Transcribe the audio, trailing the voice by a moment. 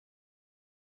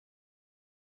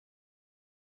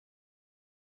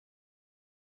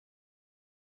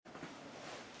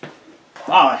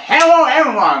Hello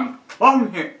everyone!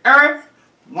 Welcome to Eric's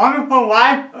Wonderful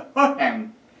Life of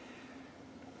Cooking.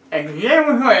 And today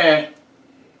we're going to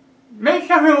make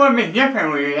something a little bit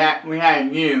different we had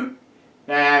to do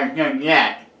that I haven't done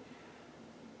yet.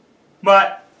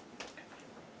 But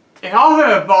it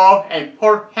also involves a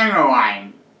pork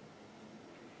tenderloin.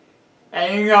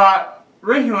 And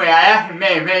recently I actually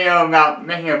made a video about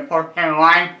making a pork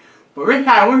tenderloin, but this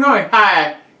time we're going to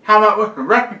try to come up with a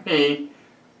recipe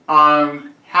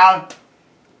on how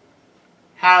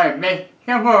to make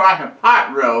simple like a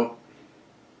pot roast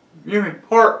using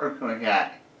pork or something like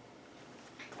that.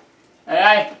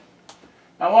 And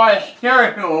I want to stir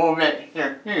it a little bit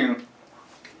here too.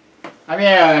 I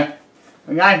made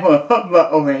a nice little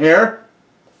cookbook over here.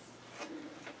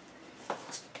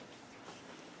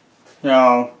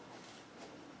 So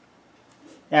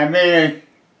I made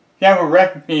several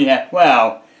recipes as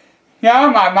well.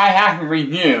 Some I might have to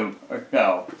review or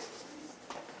so.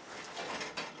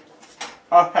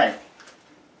 Okay.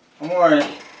 I'm going to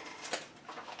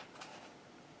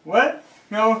let's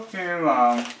go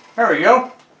to here we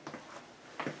go.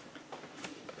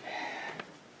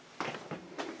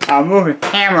 I'll move the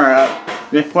camera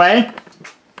up this way.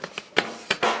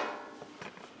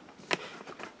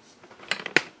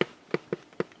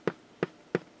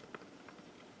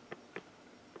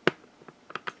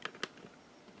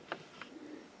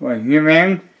 We'll zoom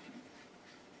in.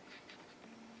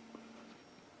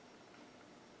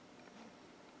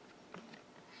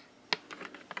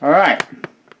 Alright.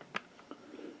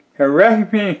 The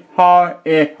recipe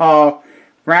is called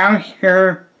brown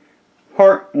sugar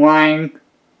pork loin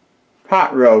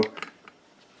pot roast.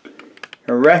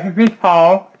 The recipe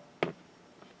calls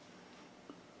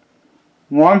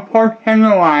 1 pork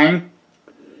tenderloin,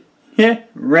 6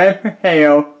 red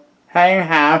potatoes cut in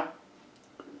half,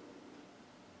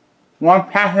 1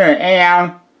 packet of 8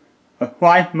 ounce of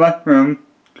sliced mushroom,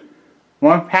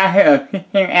 1 packet of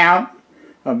 16 ounce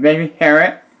of baby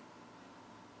carrot,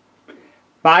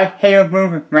 5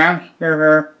 tablespoons of brown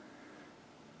sugar,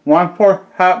 1/4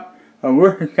 cup of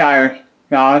Worcestershire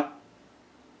sauce,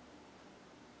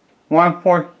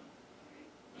 1/4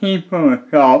 teaspoon of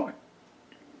salt,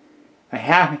 a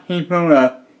half a teaspoon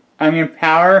of onion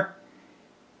powder,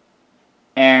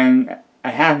 and a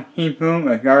half a teaspoon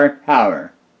of garlic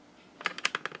powder.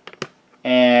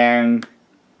 And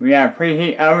we have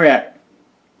preheat oven at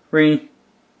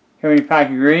 375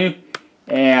 degrees,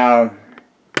 and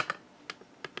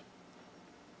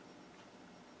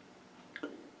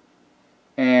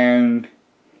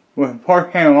with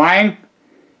pork tenderloin,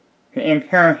 the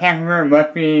internal temperature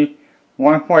must be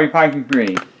 145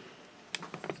 degrees.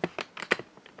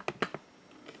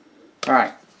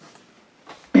 Alright.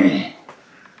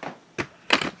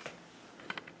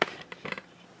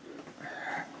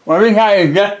 Well, we got to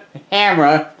adjust the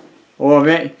camera a little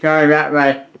bit. Sorry about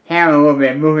my camera a little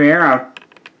bit moving around.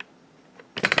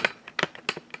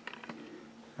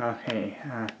 Okay,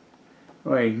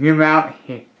 wait, zoom out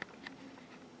here.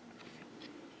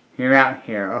 Zoom out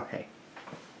here, okay.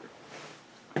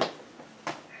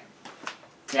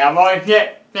 Now I'm going to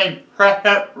get things pressed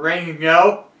up, ready to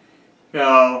go.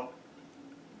 So,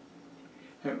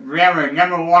 remember, the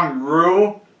 #1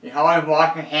 rule is always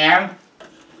wash your hands.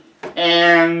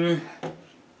 And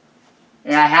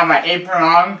I have my apron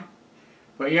on,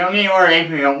 but you don't need to wear an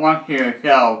apron if you don't want to,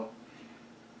 so.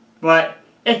 But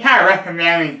it's kind of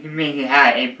recommended to me to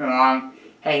have an apron on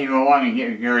if you don't want to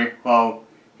get your clothes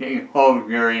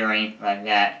dirty or anything like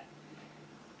that.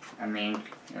 I mean,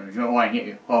 if you don't want to get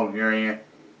your clothes dirty,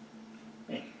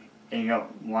 if you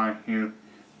don't want to.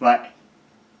 But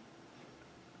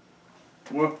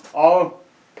we'll always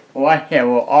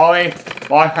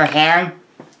wash our hands.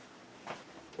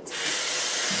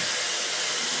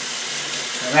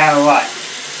 No matter what.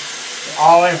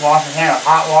 Always wash your hands with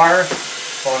hot water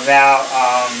for about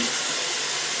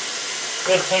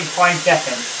 15-20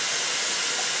 seconds.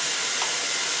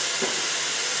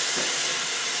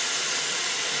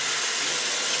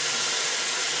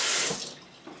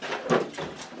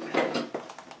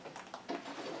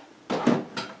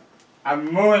 I'm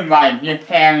moving my dip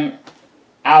pan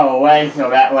out of the way so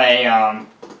that way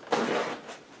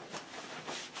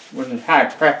we can try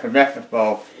to press the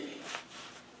vegetable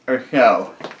or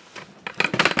so.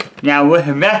 Now with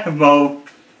the vegetable,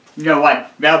 you know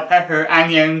what, bell pepper,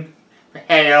 onion,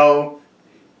 potato,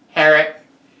 carrot,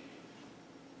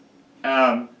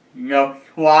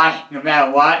 squash, no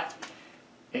matter what,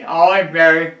 it's always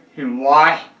better to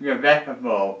wash your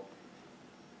vegetable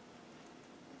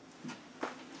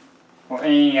or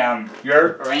any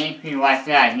dirt or anything like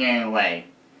that getting away.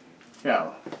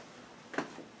 So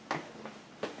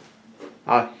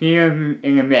I'll see you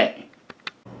in a bit.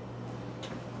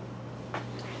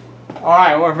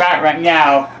 Alright, we're back right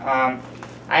now.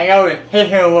 I know it's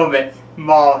taking a little bit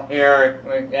small here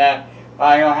with that, but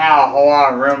I don't have a whole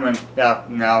lot of room and stuff,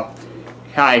 you know,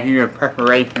 kind of do the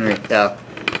preparation and stuff.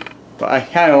 But I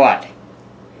tell you what,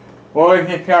 we'll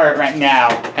get started right now,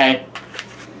 okay?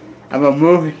 I'm gonna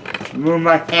move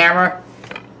my camera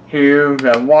to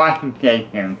the washing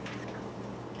station.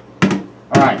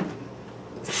 Alright.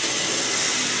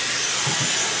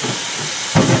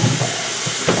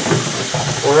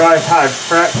 We're going to kind of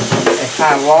prep and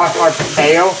kind of wash our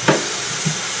potato.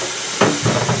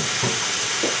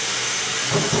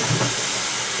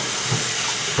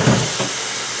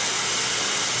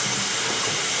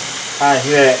 Kind of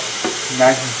get it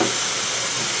nice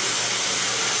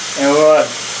and look.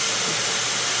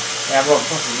 Yeah, I'm going to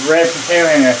put some red potato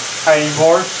in the cutting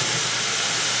board.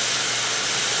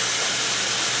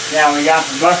 Now we got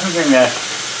some mushrooms in the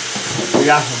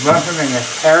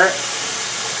carrot.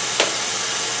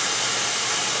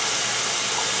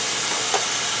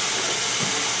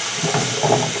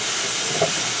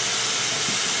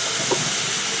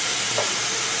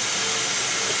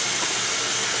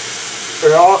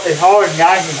 It's always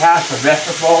nice to have some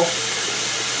vegetables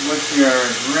with your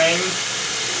greens.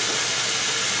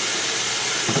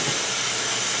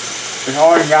 It's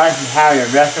always nice to have your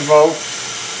vegetables,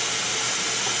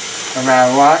 no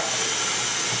matter what.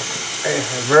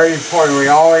 It's very important we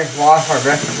always wash our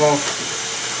vegetables,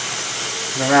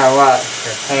 no matter what.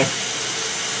 Okay?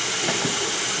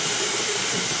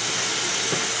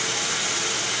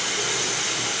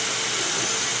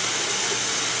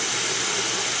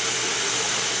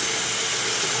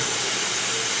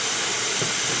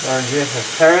 Or just a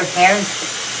carrot can,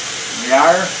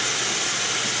 water.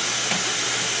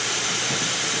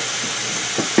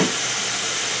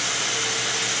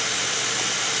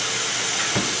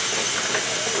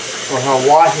 We're going to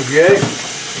wash it good.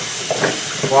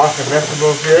 Wash the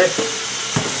vegetables good.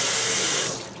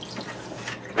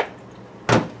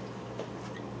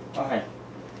 Okay.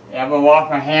 Yeah, I'm going to wash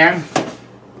my hands.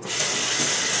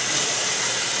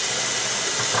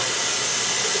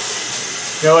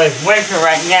 So it's winter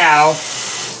right now,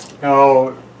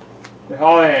 so there's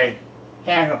only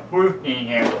cans of fruit in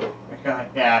here, or something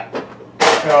like that.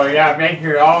 So yeah, make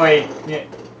sure you always get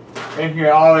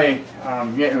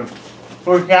your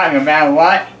fruit out no matter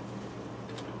what.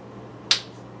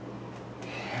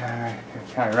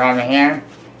 Try to rub my hand.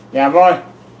 Yeah, boy.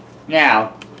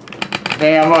 Now, the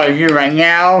thing I'm going to do right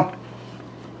now,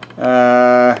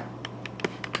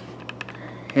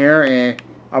 here is.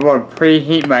 I'm going to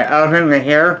preheat my oven right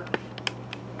here.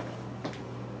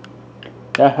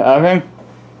 That's the oven.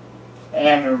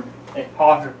 And it's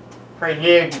called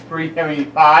preheated to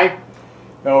 375.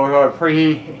 So we're going to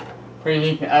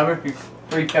preheat the oven to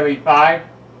 375.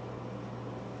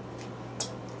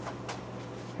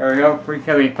 There we go,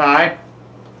 375.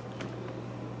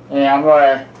 And I'm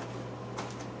going to,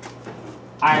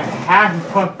 I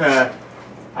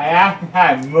have to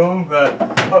kind of move the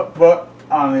cookbook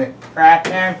on the trash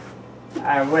can.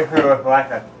 I wish there was like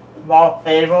a small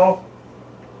table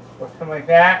or something like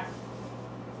that.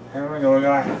 And we're going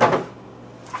to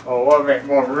a little bit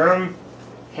more room.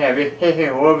 Yeah, this kitchen is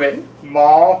a little bit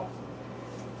small.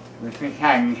 We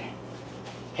can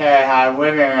I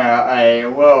live in a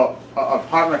little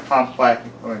apartment complex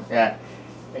like that.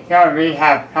 It's going to really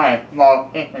have kind of small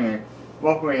kitchens.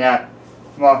 Mostly have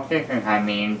small kitchens, I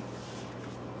mean.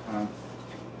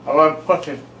 I want to put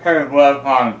this pair of gloves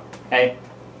on, okay?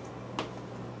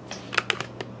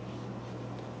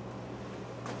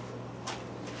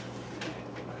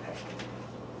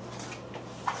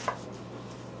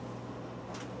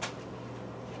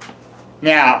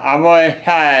 Now, I'm going to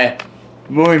try to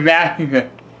move back to the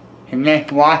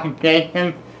next washing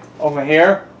station over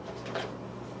here.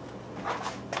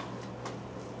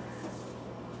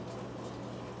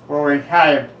 Where we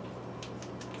try to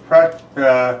press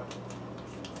the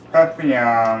pork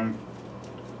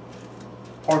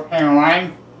pan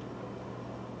line.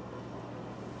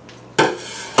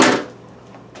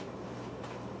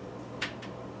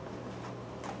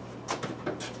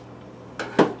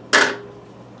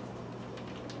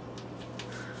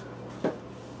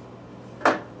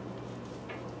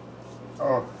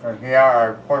 Oh, so here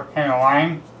our pork pan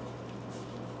line.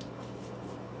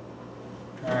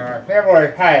 I think I'm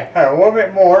going to cut a little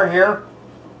bit more here.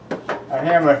 I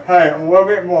think I'm going to cut it a little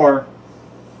bit more.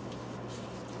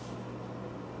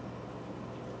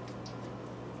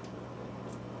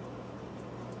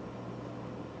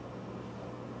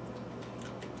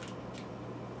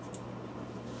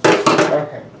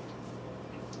 Okay.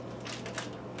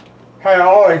 I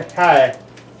always cut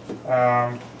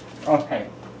Okay.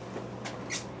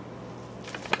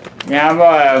 Now I'm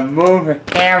going to move the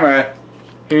camera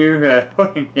to the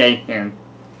cooking station.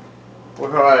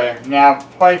 We're going to now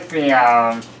place the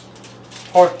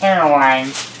pork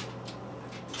tenderloin.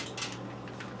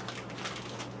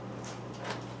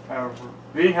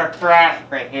 These are scraps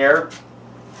right here.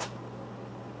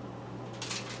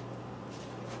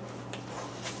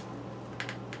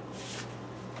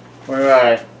 We're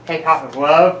going to take off the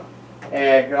glove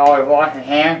and you always wash your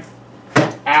hands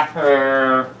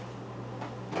after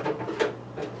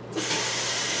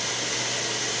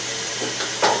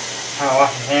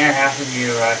wash your hands after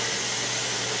you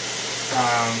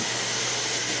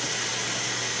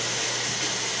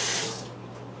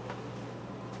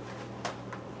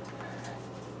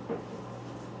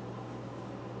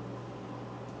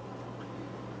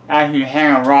after you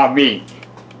handle raw meat.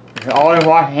 You always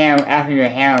wash your hands after you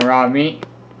handle raw meat.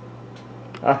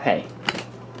 Okay.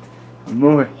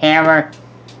 Move the camera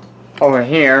over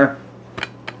here.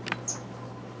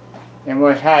 And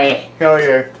we'll try to show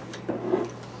you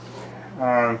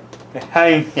the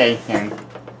cutting station.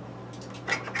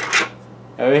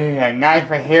 So this is a knife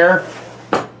right here.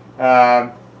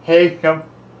 Potatoes,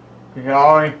 you can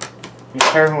always be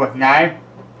careful with knife.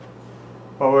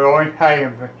 But we always cut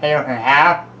your potatoes in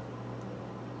half.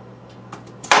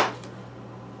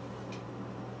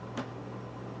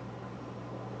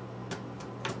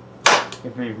 You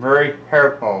have to be very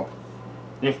careful.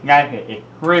 This knife is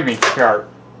extremely sharp.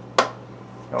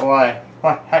 So once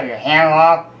cut your hand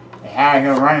off and have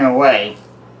you run away.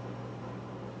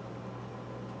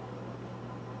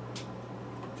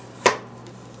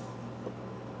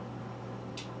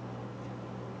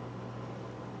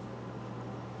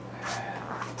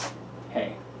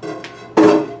 Okay.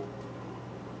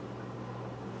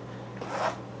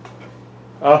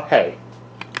 Okay.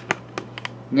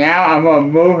 Now I'm going to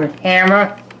move the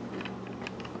camera.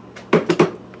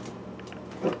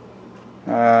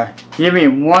 Give me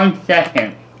 1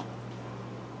 second.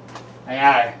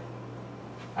 I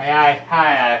gotta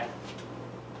kind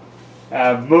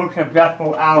of move some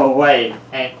vessel out of the way.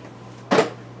 Okay.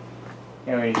 Just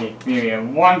give me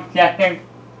 1 second.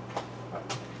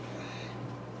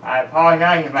 I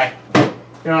apologize if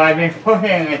I've been cooking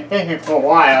in the kitchen for a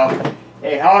while.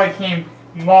 It always seems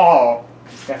small,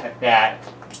 stuff like that.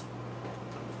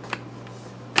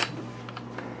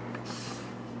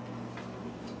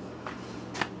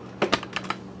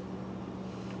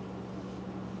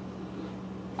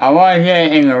 I want to get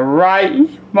it in the right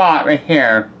spot right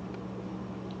here,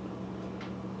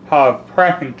 called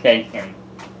presentation.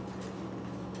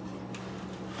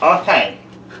 Okay.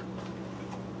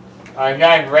 Are you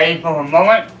guys ready for a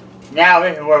moment? Now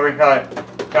this is where we're going to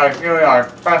do our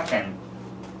pressing.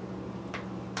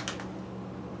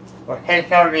 We'll take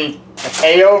some of the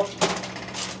potatoes,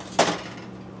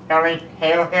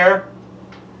 here,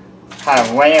 kind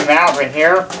of lay them out right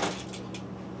here.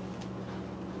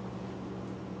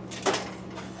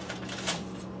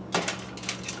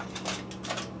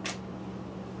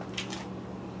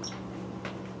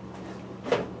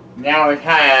 Now we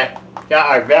kind of got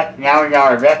our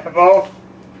vegetables,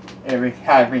 and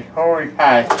before we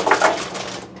kind of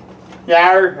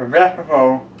scatter the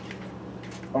vegetables,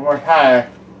 and we'll kind of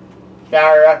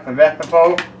scatter up the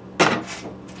vegetables.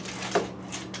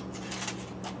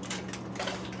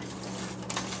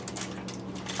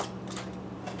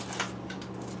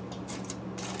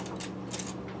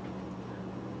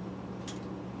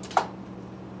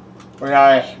 We're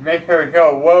gonna make sure we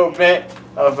go a little bit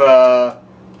of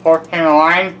pork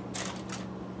tenderloin.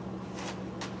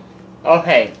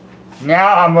 Okay,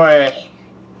 now I'm gonna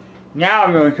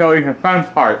show you the fun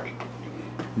part.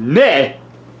 This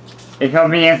is gonna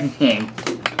be interesting.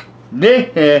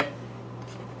 This is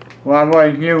what I'm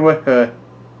going to do with the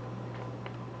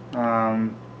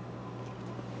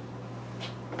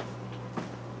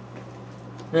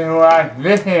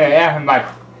this is after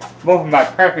both of my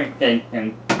prepping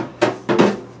stations.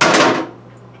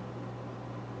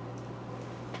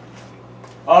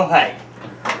 Okay,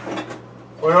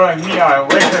 we're going to need our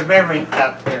liquid beverage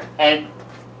cup here, okay?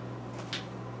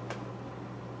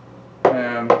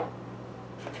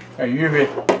 So use this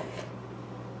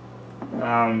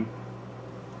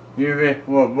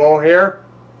little bowl here.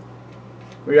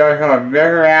 We are going to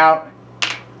measure out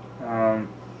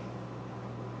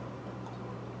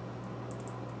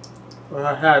we're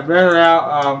going to measure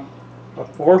out a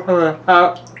fourth of a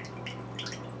cup.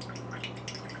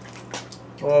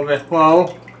 A little bit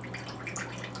slow.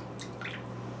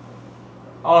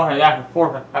 Okay, that's a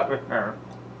fourth of a cup right there.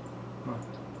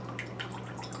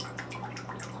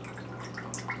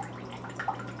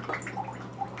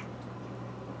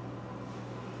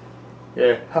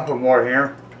 Get a couple more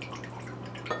here.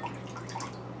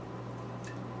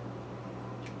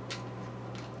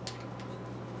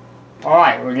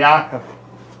 Alright, we got the,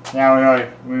 now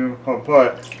we will put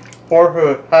a fourth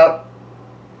of a cup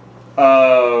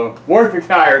of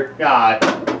Worcestershire sauce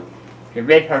to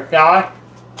make our sauce.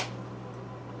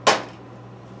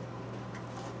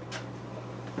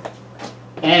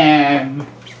 And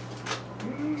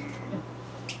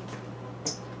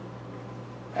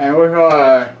we're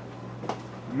going to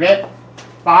mix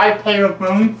 5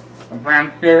 tablespoons of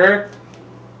brown sugar.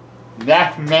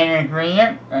 That's the main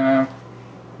ingredient. Yeah,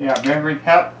 measuring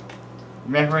cup.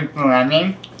 Measuring spoon, I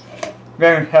mean.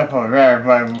 Measuring cup over there,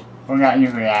 but we're not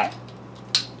using that.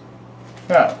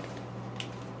 So,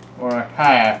 we'll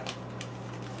kind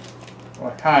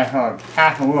of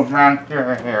pack a little brown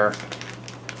sugar here.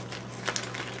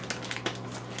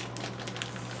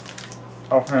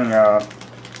 Open it up.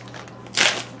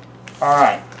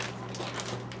 Alright.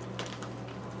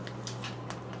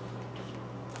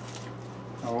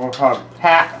 So we'll have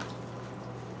tap.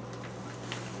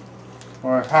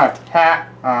 We'll have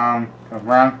tap the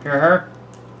brown sugar.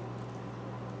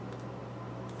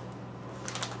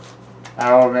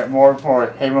 Add a little bit more for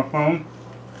a tablespoon.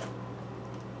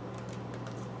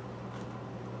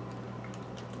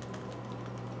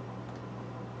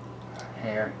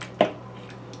 Here.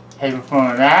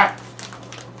 Tablespoon of that.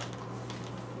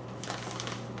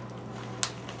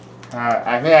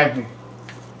 I think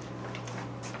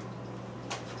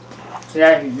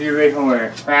I can do this with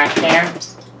a trash can.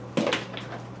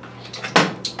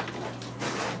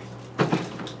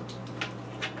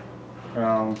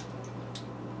 So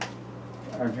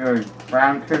I'll do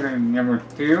brown sugar number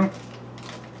 2.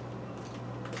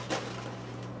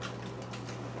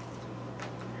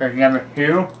 Sugar number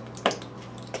 2.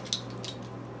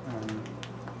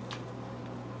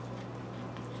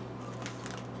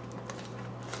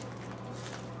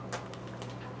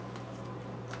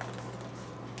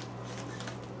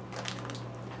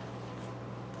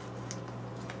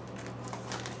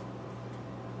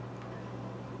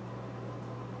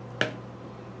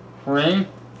 Three.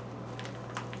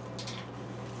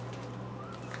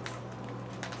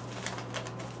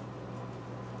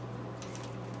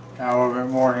 Add a little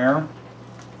bit more here.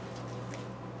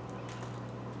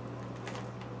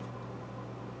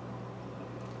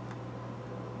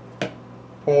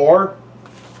 4.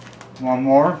 One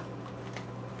more.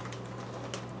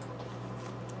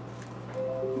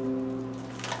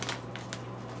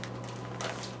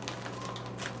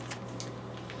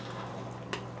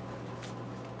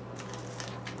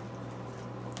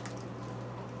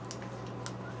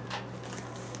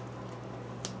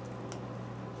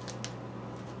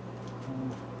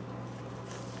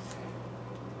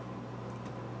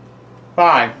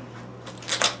 5.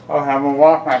 I'll have a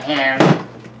wash my hands.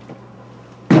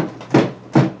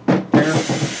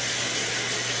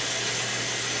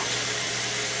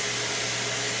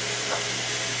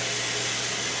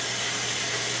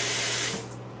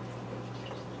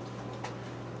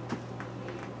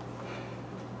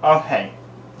 Okay,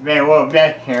 made a little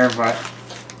bit here, but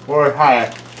we're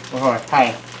gonna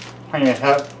try to clean this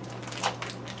up.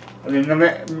 I mean,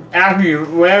 after you,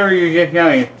 whatever you get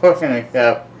done, you're cooking and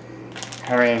stuff.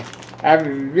 I mean,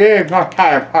 after really much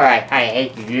kind of part I kind of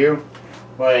hate to do,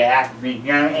 but it has to be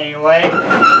done anyway.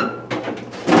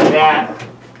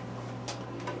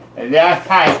 That's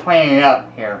kind of cleaning it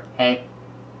up here, okay?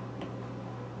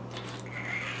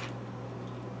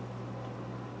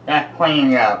 That's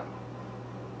cleaning it up.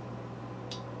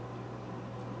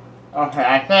 Okay,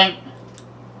 I think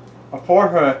a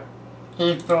 1/4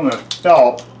 teaspoon of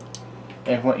salt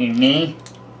is what you need.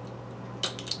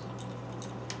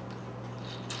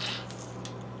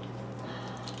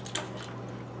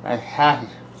 I have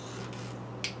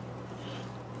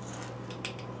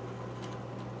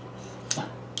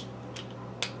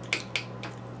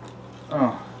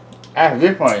after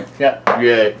this one is just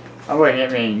good. I'm gonna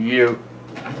get me a new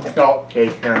salt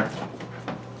shaker.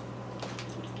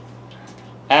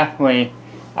 Actually,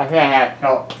 I think I have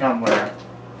salt somewhere.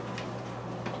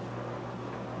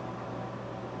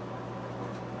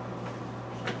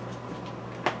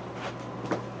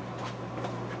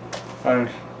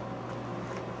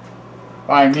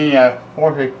 I need a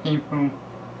 1/4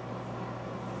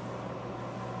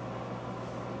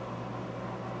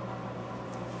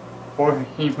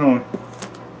 teaspoon.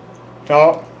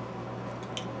 Salt.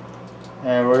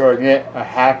 And we're going to get a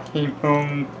 1/2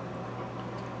 teaspoon.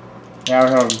 Now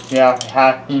we're going to get out a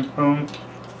 1/2 teaspoon.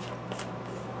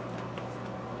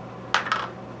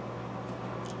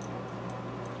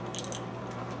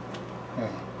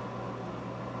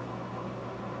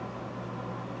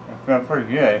 That's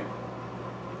pretty good.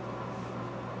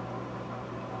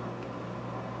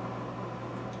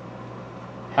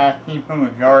 half teaspoon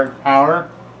of garlic powder,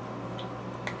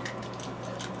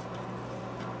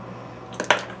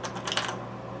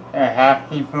 and a half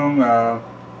teaspoon of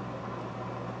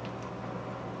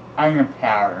onion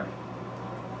powder.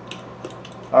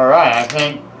 Alright, I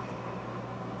think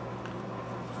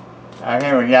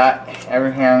we got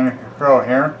everything under control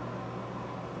here.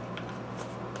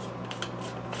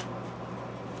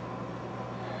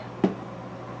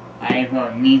 I'm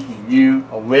going to need to use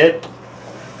a lid.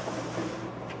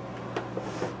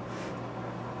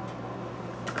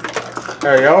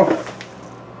 There we go.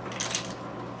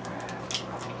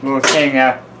 We'll take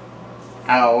that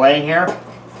out of the way here.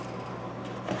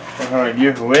 We're going to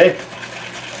use a lid.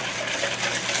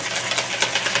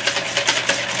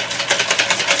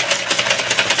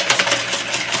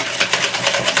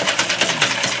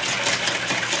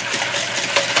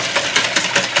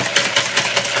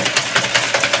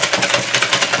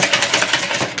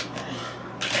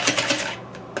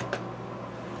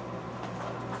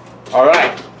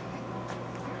 Alright.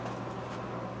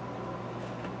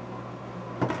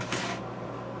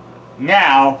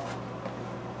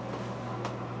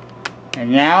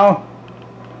 Now,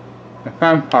 the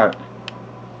fun part.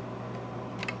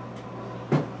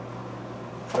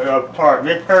 We're going to pour our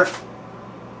mixer.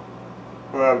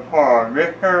 We're going to pour our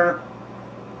mixer.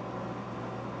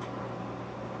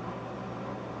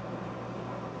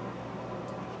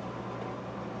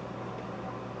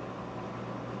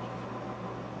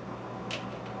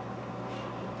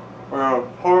 We'll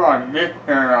pour our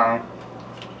mixer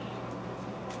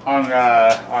on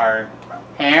our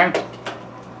pan.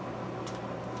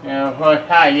 And we'll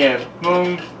try to get a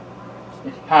spoon.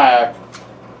 Just kind of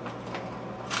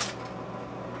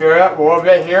stir it up a little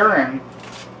bit here and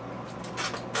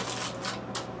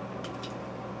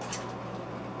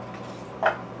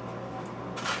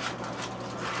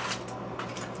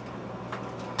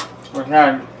we'll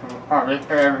try to make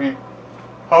sure everything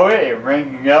hold it and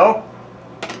ready to go.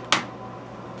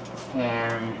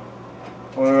 And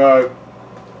we'll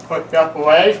put stuff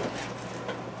away.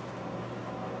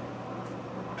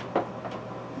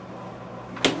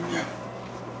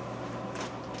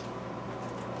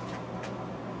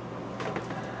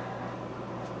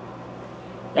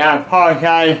 Yeah, I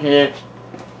apologize if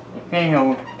the thing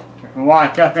will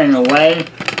wash up in the way.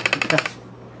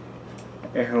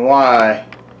 There's a lot of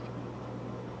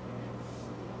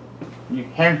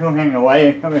utensils in the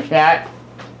way of some of that.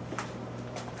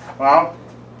 Well,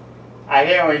 I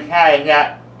think we kind of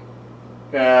got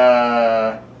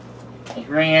the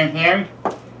ingredients in.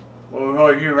 What we're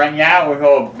going to do right now, we're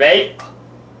going to bake.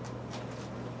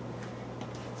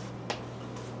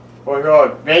 We're going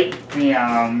to bake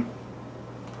the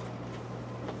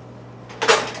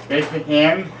bake it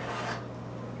in.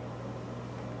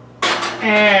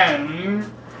 And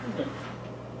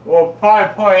we'll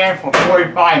probably put it in for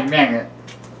 45 minutes.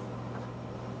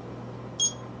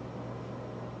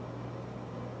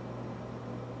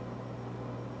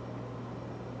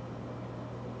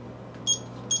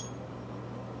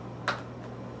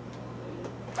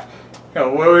 So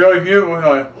what we're going to do, we're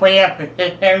going to clean up the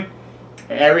system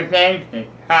and everything and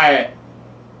try it.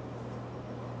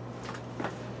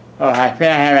 Oh, I think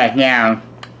I have that down.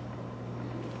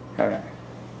 Okay.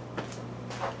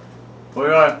 We're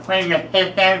going to clean the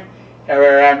system and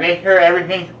we're going to make sure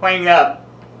everything's cleaned up.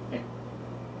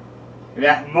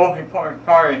 That's the most important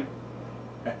part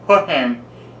of cooking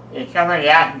is something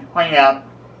that has to clean up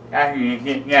after you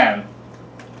get done.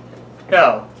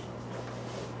 So,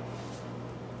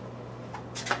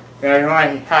 I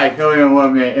want to try to show you a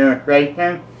little bit of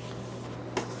illustration,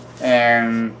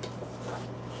 and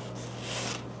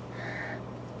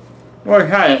we'll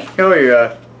try to show you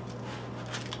a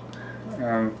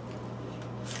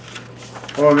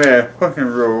little bit of cooking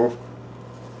rules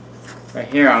right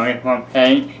here on this one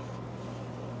page.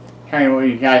 Tell you what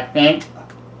you guys think.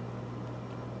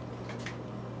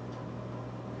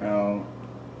 So,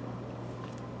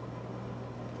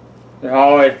 there's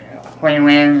always clean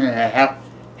hands and a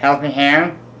healthy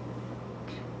hand.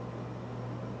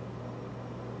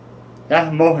 That's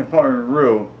the most important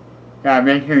rule. You gotta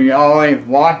make sure you always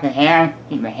wash your hands,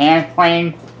 keep your hands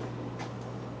clean.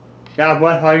 God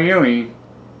bless all you and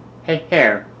take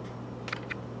care.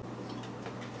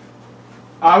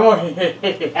 I'm going to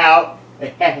take it out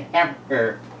and check the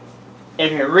temperature.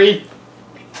 If it reaches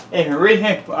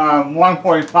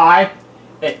 145,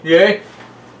 it's good.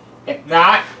 If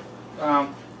not,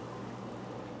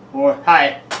 we'll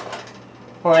try to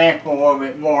put in for a little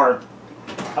bit more.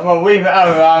 I'm going to leave it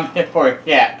out on just for a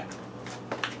sec.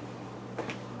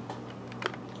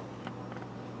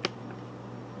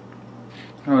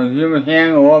 I'm going to zoom it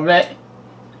in a little bit.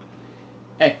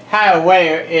 It's kind of way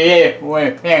it is when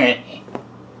it's finished.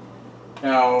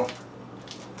 So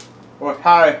we'll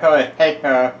probably sort of take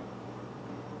a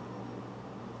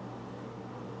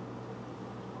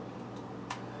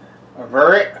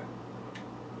verdict.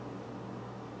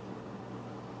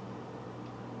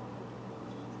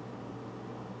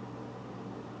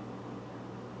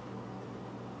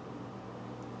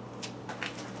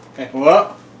 Take a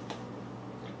look.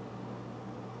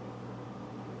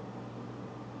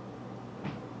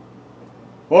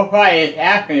 Looks like it's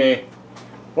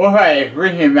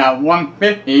reaching about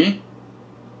 150.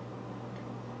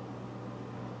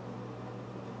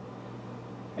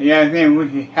 The other thing we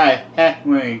should try to test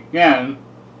when it's done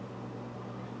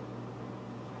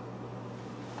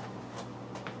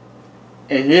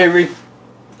is here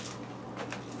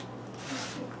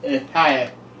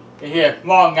a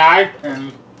small knife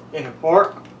and it's a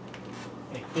fork.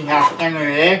 And see how tender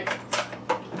it is.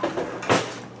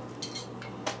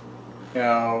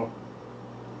 So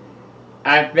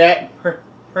I bet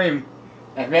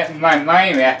my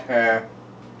money that the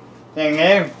thing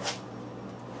is.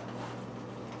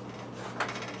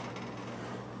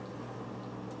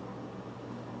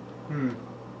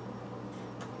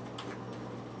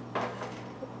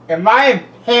 In my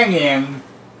opinion,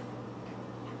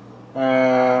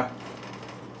 there's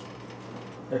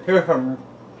some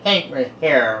paint right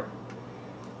here.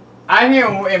 I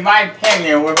think, in my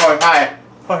opinion, we're going to try to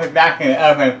put it back in the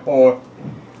oven for,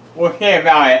 we'll say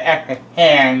about an extra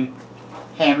 10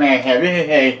 minutes here. This is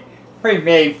a pretty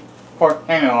big pork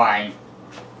tenderloin.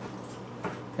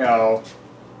 So,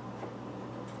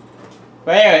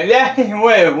 but anyway, that's just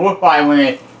what it looks like when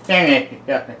it's finished and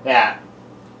stuff like that.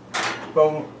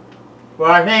 So,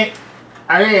 well, I think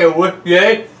it looks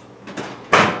good.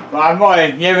 But I'm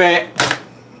going to give it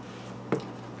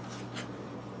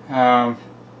I'm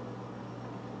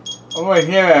going to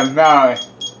give it about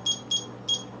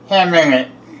 10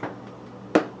 minutes.